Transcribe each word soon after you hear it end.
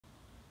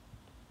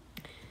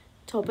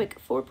Topic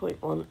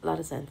 4.1,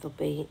 Lattice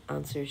Enthalpy,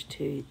 answers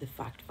to the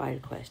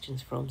Factfile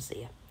questions from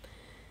CCEA.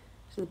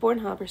 So the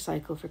Born-Haber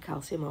cycle for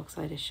calcium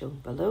oxide is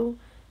shown below.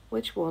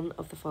 Which one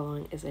of the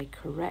following is a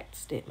correct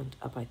statement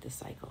about this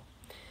cycle?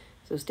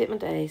 So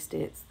statement A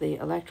states the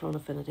electron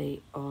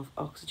affinity of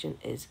oxygen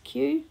is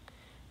Q.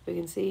 We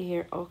can see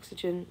here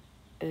oxygen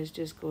is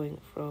just going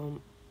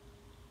from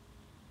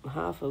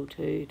half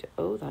O2 to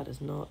O. That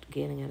is not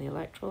gaining any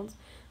electrons.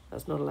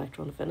 That's not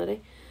electron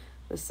affinity.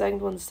 The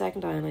second one, the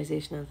second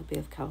ionization enthalpy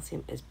of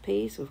calcium is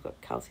P. So we've got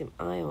calcium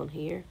ion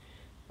here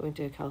going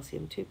to a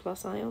calcium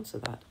 2+ ion. So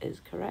that is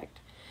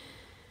correct.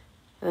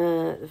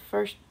 The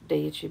first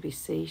D, it should be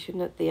C,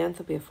 shouldn't it? The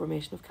enthalpy of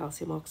formation of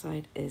calcium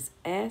oxide is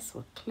S.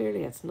 Well,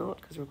 clearly it's not,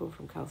 because we're going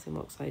from calcium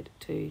oxide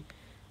to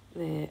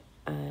the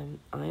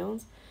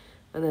ions.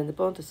 And then the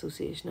bond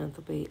dissociation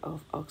enthalpy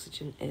of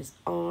oxygen is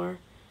R.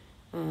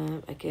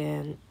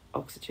 Again,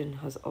 oxygen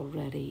has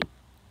already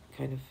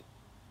kind of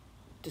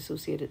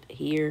dissociated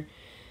here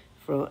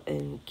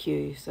in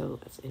Q, so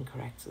it's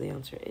incorrect. So the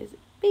answer is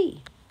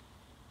B.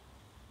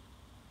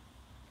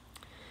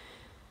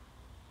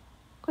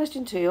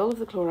 Question 2. All of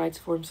the chlorides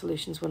form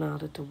solutions when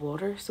added to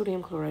water.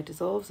 Sodium chloride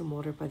dissolves in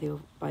water by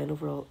an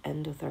overall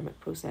endothermic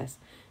process.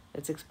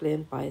 It's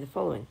explained by the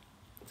following.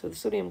 So the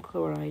sodium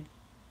chloride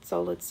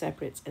solid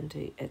separates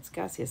into its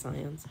gaseous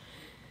ions.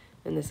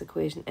 In this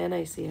equation,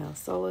 NaCl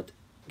solid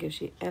gives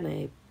you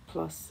Na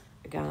plus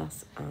a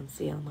gas and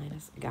Cl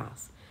minus a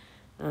gas.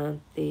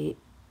 And the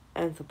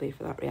enthalpy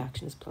for that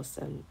reaction is plus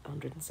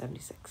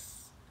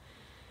 776.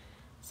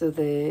 So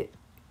the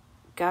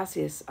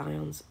gaseous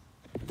ions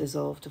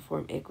dissolve to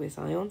form aqueous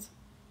ions,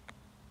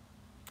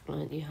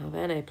 and you have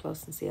Na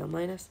plus and Cl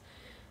minus.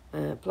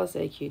 Plus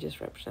Aq just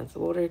represents the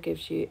water,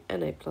 gives you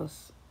Na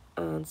plus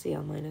and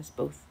Cl minus,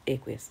 both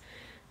aqueous,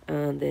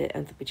 and the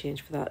enthalpy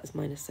change for that is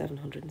minus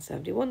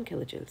 771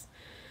 kilojoules.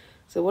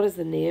 So what is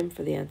the name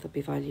for the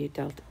enthalpy value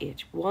delta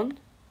H1?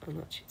 And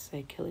that should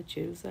say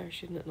kilojoules there,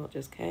 shouldn't it, not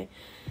just K?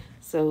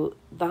 So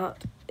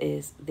that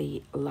is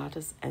the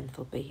lattice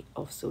enthalpy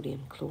of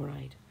sodium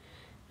chloride.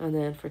 And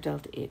then for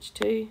delta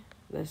H2,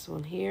 this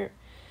one here,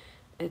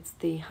 it's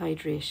the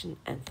hydration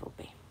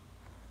enthalpy.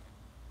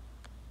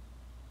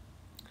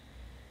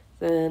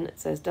 Then it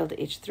says delta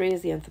H3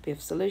 is the enthalpy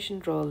of solution.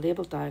 Draw a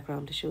labeled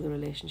diagram to show the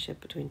relationship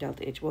between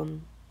delta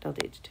H1,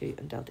 delta H2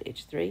 and delta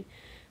H3.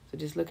 So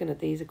just looking at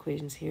these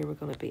equations here, we're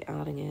going to be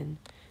adding in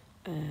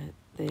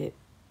the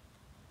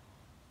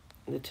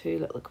two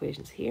little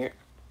equations here.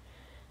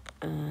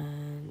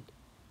 And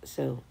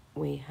so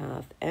we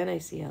have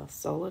NaCl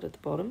solid at the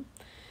bottom,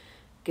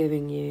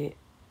 giving you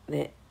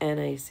the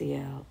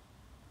NaCl,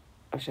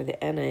 actually the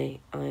Na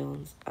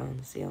ions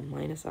and Cl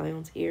minus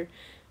ions here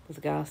with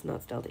the gas, and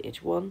that's delta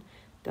H1.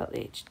 Delta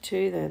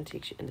H2 then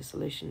takes you into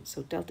solution.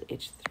 So delta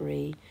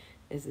H3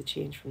 is the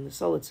change from the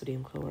solid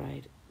sodium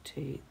chloride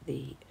to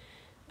the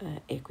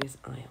aqueous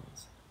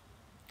ions.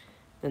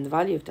 Then the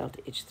value of delta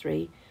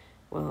H3,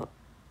 well,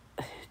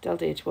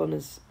 delta H1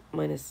 is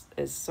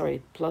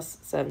plus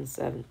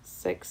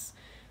 776.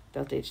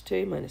 Delta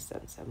H2 minus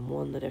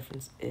 771. The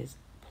difference is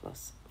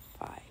plus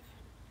 5.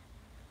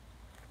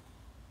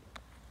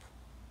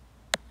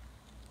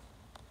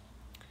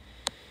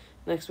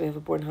 Next we have a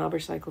Born-Haber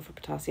cycle for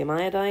potassium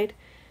iodide.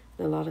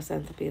 The lattice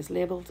enthalpy is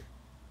labelled.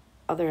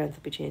 Other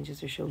enthalpy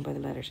changes are shown by the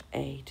letters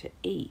A to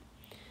E.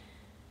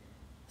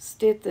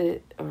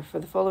 For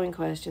the following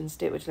questions,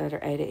 state which letter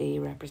A to E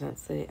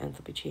represents the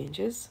enthalpy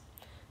changes.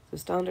 So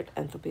standard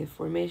enthalpy of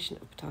formation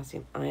of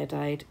potassium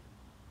iodide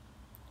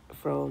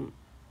from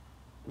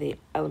the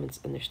elements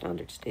in their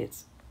standard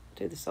states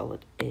to the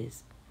solid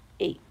is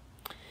E.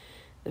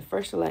 The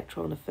first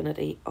electron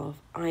affinity of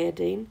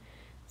iodine,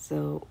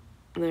 so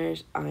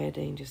there's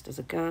iodine just as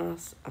a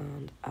gas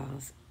and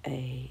as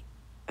an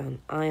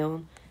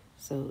ion,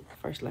 so the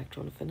first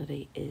electron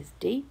affinity is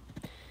D.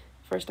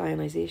 First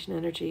ionization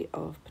energy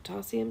of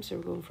potassium, so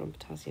we're going from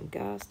potassium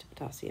gas to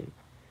potassium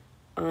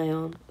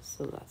ion,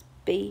 so that's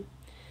B.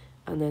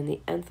 And then the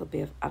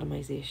enthalpy of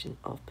atomization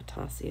of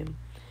potassium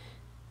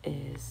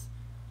is,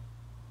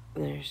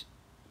 there's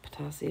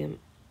potassium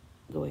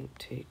going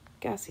to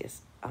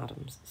gaseous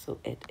atoms, so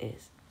it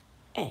is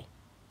A.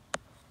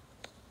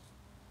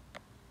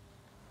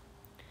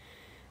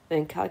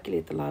 Then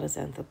calculate the lattice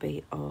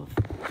enthalpy of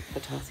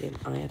potassium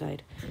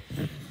iodide.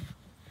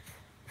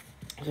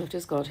 So I've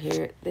just got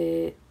here,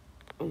 when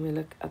we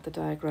look at the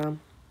diagram,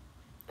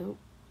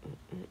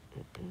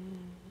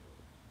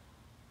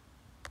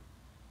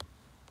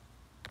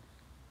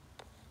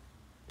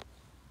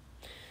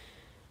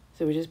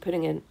 So we're just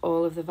putting in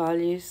all of the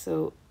values,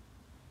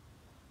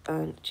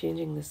 and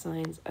changing the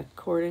signs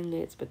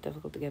accordingly. It's a bit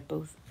difficult to get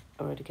both,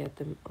 or to get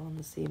them on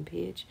the same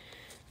page.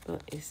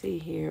 But you see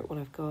here, what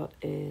I've got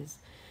is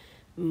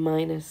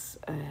minus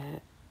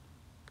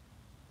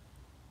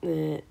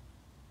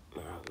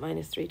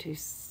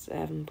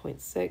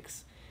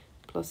 327.6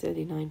 plus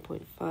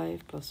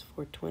 89.5 plus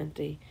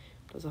 420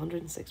 plus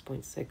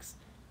 106.6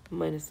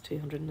 minus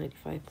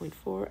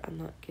 295.4, and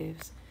that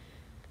gives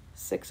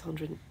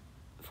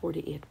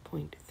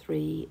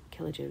 648.3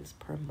 kilojoules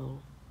per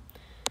mole.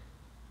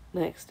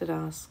 Next it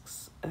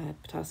asks,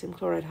 potassium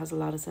chloride has a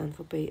lattice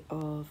enthalpy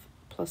of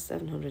plus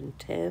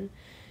 710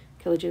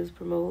 kilojoules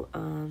per mole,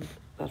 and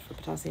that for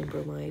potassium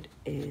bromide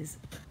is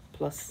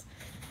plus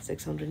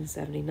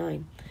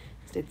 679.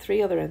 State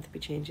 3 other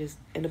enthalpy changes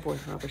in a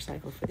Born-Haber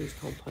cycle for these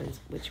compounds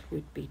which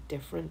would be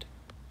different.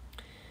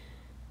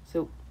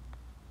 So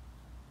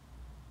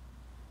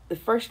the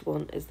first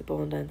one is the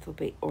bond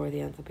enthalpy, or the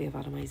enthalpy of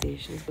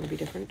atomization, is going to be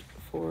different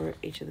for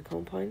each of the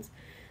compounds.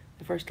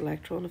 The first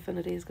electron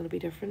affinity is going to be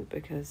different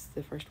because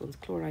the first one's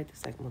chloride, the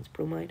second one's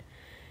bromide.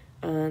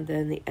 And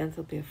then the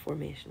enthalpy of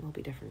formation will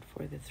be different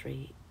for the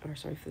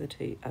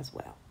two as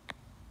well.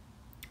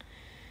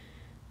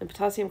 And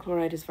potassium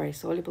chloride is very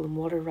soluble in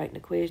water. Write an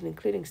equation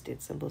including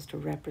state symbols to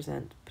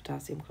represent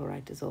potassium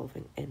chloride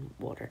dissolving in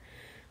water.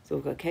 So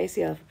we've got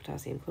KCl for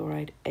potassium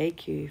chloride,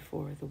 AQ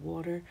for the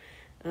water,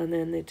 and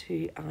then the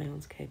two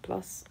ions K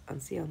plus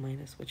and Cl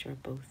minus, which are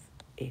both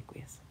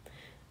aqueous.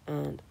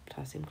 And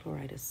potassium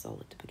chloride is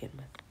solid to begin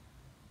with.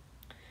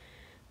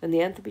 Then the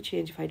enthalpy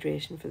change of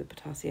hydration for the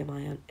potassium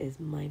ion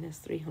is minus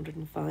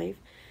 305,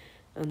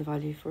 and the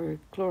value for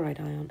chloride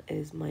ion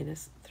is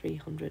minus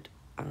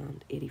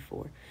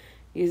 384.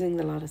 Using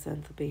the lattice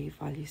enthalpy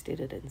value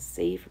stated in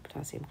C for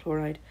potassium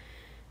chloride,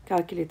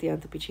 calculate the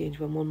enthalpy change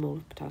when 1 mole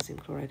of potassium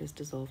chloride is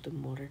dissolved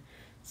in water.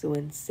 So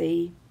in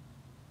C,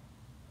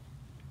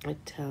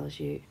 it tells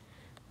you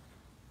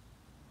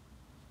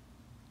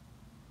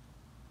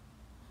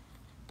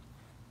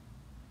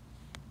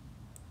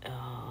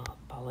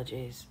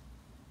apologies.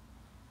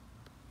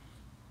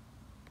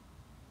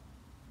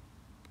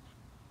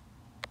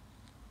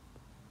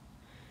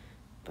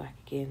 Back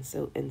again.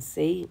 So in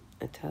C,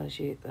 it tells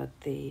you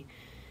that the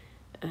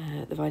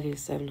value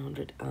is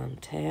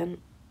 710.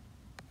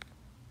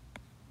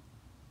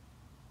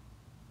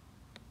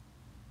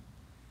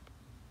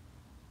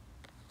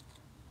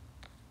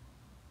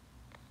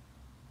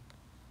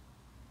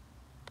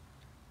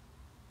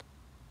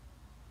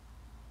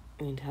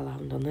 You can tell I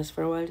haven't done this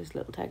for a while, just a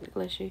little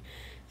technical issue.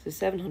 So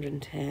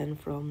 710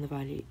 from the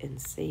value in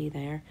C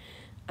there,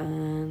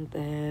 and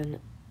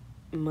then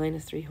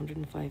minus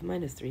 305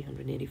 minus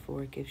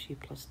 384 gives you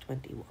plus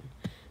 21,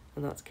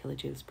 and that's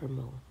kilojoules per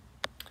mole.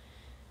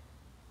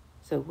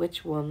 So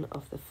which one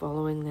of the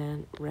following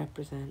then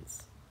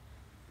represents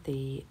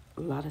the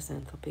lattice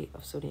enthalpy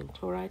of sodium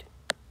chloride?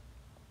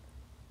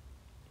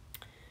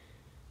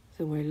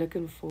 So we're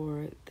looking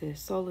for the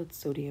solid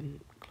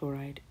sodium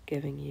chloride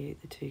giving you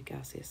the two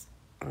gaseous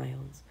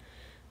ions,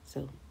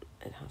 so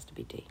it has to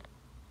be D.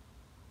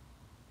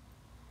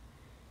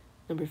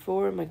 Number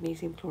 4,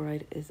 magnesium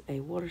chloride is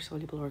a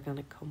water-soluble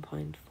organic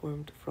compound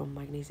formed from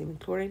magnesium and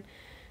chlorine.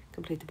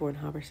 Complete the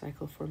Born-Haber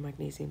cycle for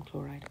magnesium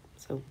chloride.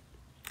 So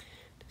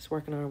just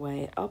working our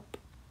way up,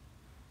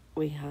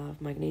 we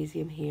have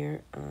magnesium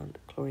here and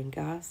chlorine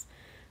gas.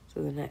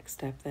 So the next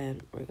step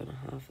then, we're going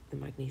to have the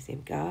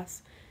magnesium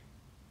gas.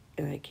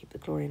 Keep the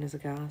chlorine as a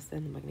gas,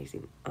 then the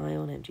magnesium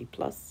ion,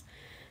 Mg+,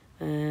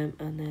 and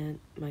then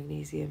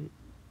magnesium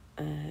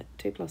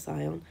 2+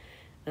 ion,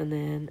 and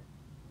then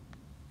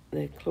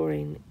the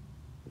chlorine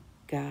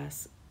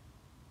gas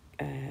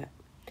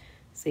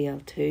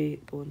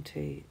Cl2 going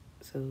to,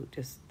 so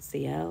just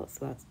Cl,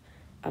 so that's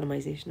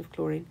atomization of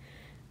chlorine,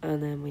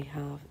 and then we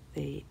have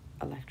the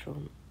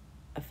electron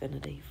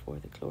affinity for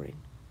the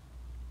chlorine.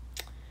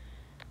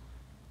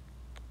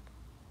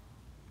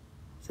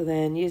 So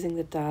then using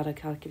the data,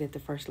 calculate the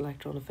first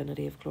electron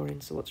affinity of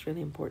chlorine. So what's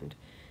really important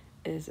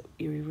is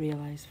you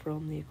realise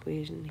from the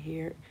equation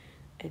here,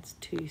 it's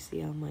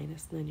 2Cl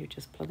minus, and then you're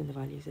just plugging the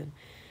values in.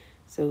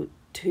 So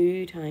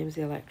 2 times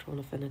the electron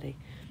affinity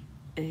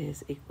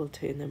is equal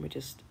to, and then we're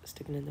just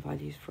sticking in the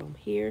values from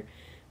here.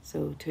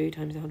 So 2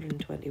 times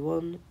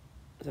 121,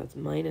 so that's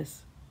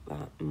minus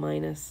that,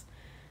 minus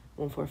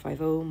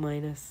 1450,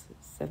 minus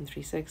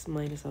 736,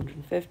 minus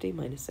 150,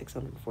 minus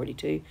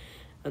 642,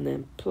 and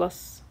then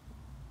plus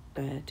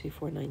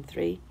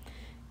 2493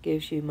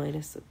 gives you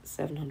minus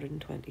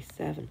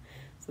 727.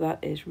 So that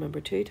is,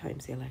 remember, 2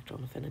 times the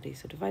electron affinity,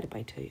 so divided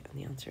by 2,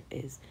 and the answer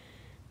is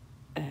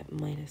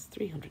minus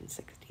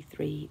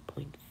 363.5.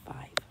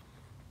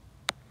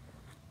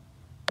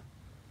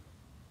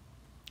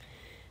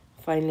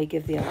 Finally,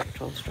 give the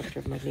electron structure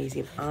of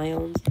magnesium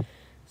ions.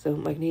 So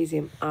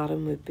magnesium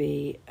atom would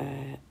be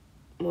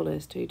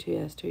 1s2,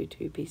 2s2,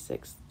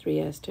 2p6,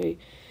 3s2.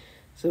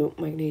 So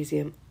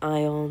magnesium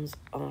ions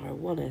are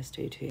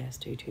 1s2,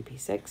 2s2,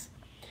 2p6.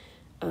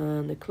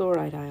 And the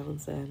chloride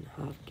ions then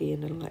have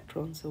gained an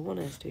electron, so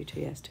 1s2,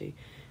 2s2,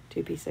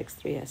 2p6,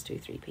 3s2,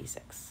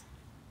 3p6.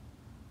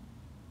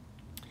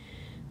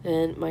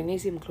 Then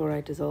magnesium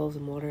chloride dissolves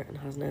in water and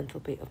has an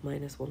enthalpy of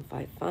minus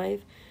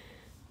 155.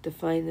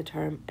 Define the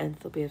term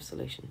enthalpy of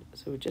solution.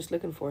 So we're just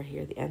looking for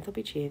here the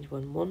enthalpy change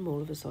when 1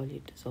 mole of a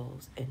solute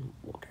dissolves in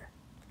water.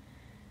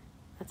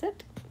 That's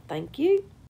it. Thank you.